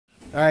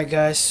All right,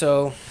 guys.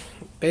 So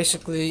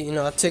basically,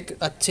 I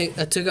took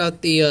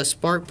out the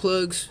spark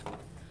plugs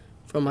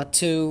from my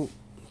two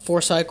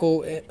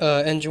four-cycle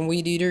engine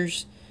weed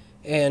eaters,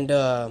 and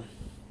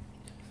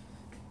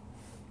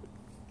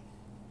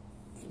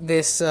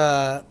this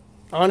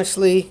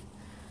honestly,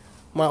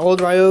 my old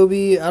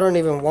Ryobi, I don't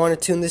even want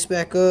to tune this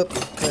back up.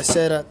 'Cause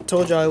I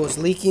told y'all it was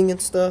leaking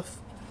and stuff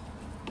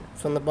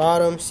from the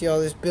bottom. See all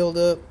this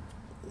buildup?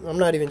 I'm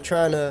not even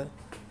trying to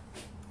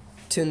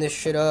tune this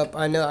shit up.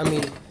 I know.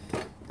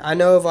 I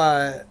know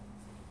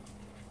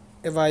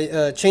if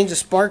I change the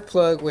spark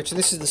plug, which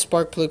this is the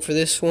spark plug for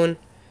this one,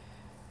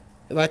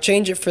 if I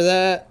change it for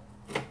that,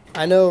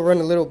 I know it'll run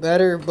a little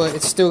better, but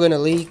it's still gonna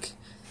leak.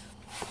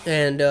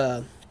 And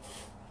I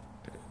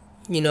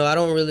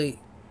don't really.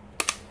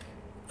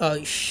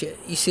 Oh shit!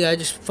 You see, I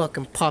just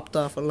fucking popped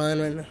off a line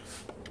right now.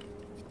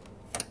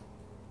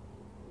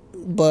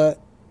 But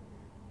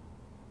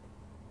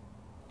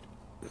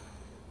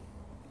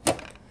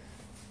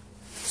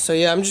so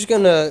yeah, I'm just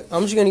gonna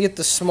get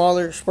the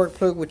smaller spark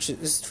plug, which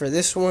is for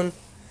this one.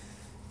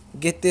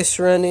 Get this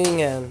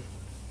running, and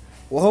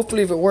well,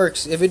 hopefully if it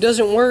works. If it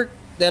doesn't work,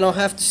 then I'll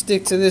have to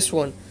stick to this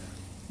one.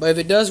 But if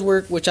it does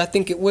work, which I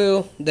think it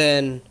will,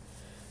 then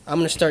I'm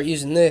gonna start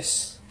using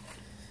this.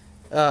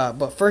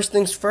 But first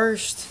things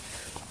first,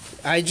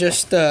 I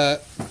just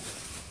tighten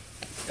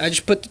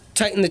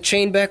the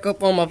chain back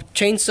up on my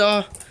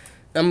chainsaw.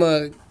 I'm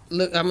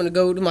gonna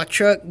go to my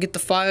truck, get the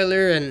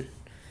filer, and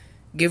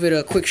give it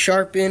a quick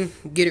sharpen,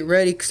 get it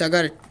ready, cause I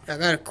got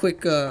a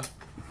quick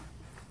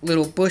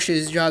little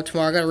bushes job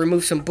tomorrow. I gotta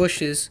remove some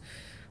bushes.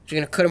 I'm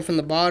gonna cut them from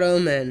the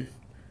bottom and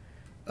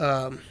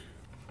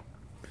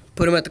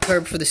put them at the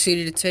curb for the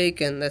city to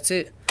take, and that's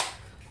it.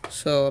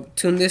 So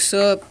tune this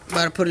up.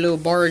 About to put a little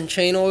bar and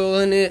chain oil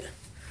in it,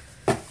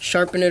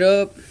 sharpen it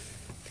up,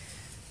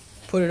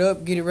 put it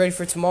up, get it ready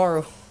for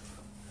tomorrow.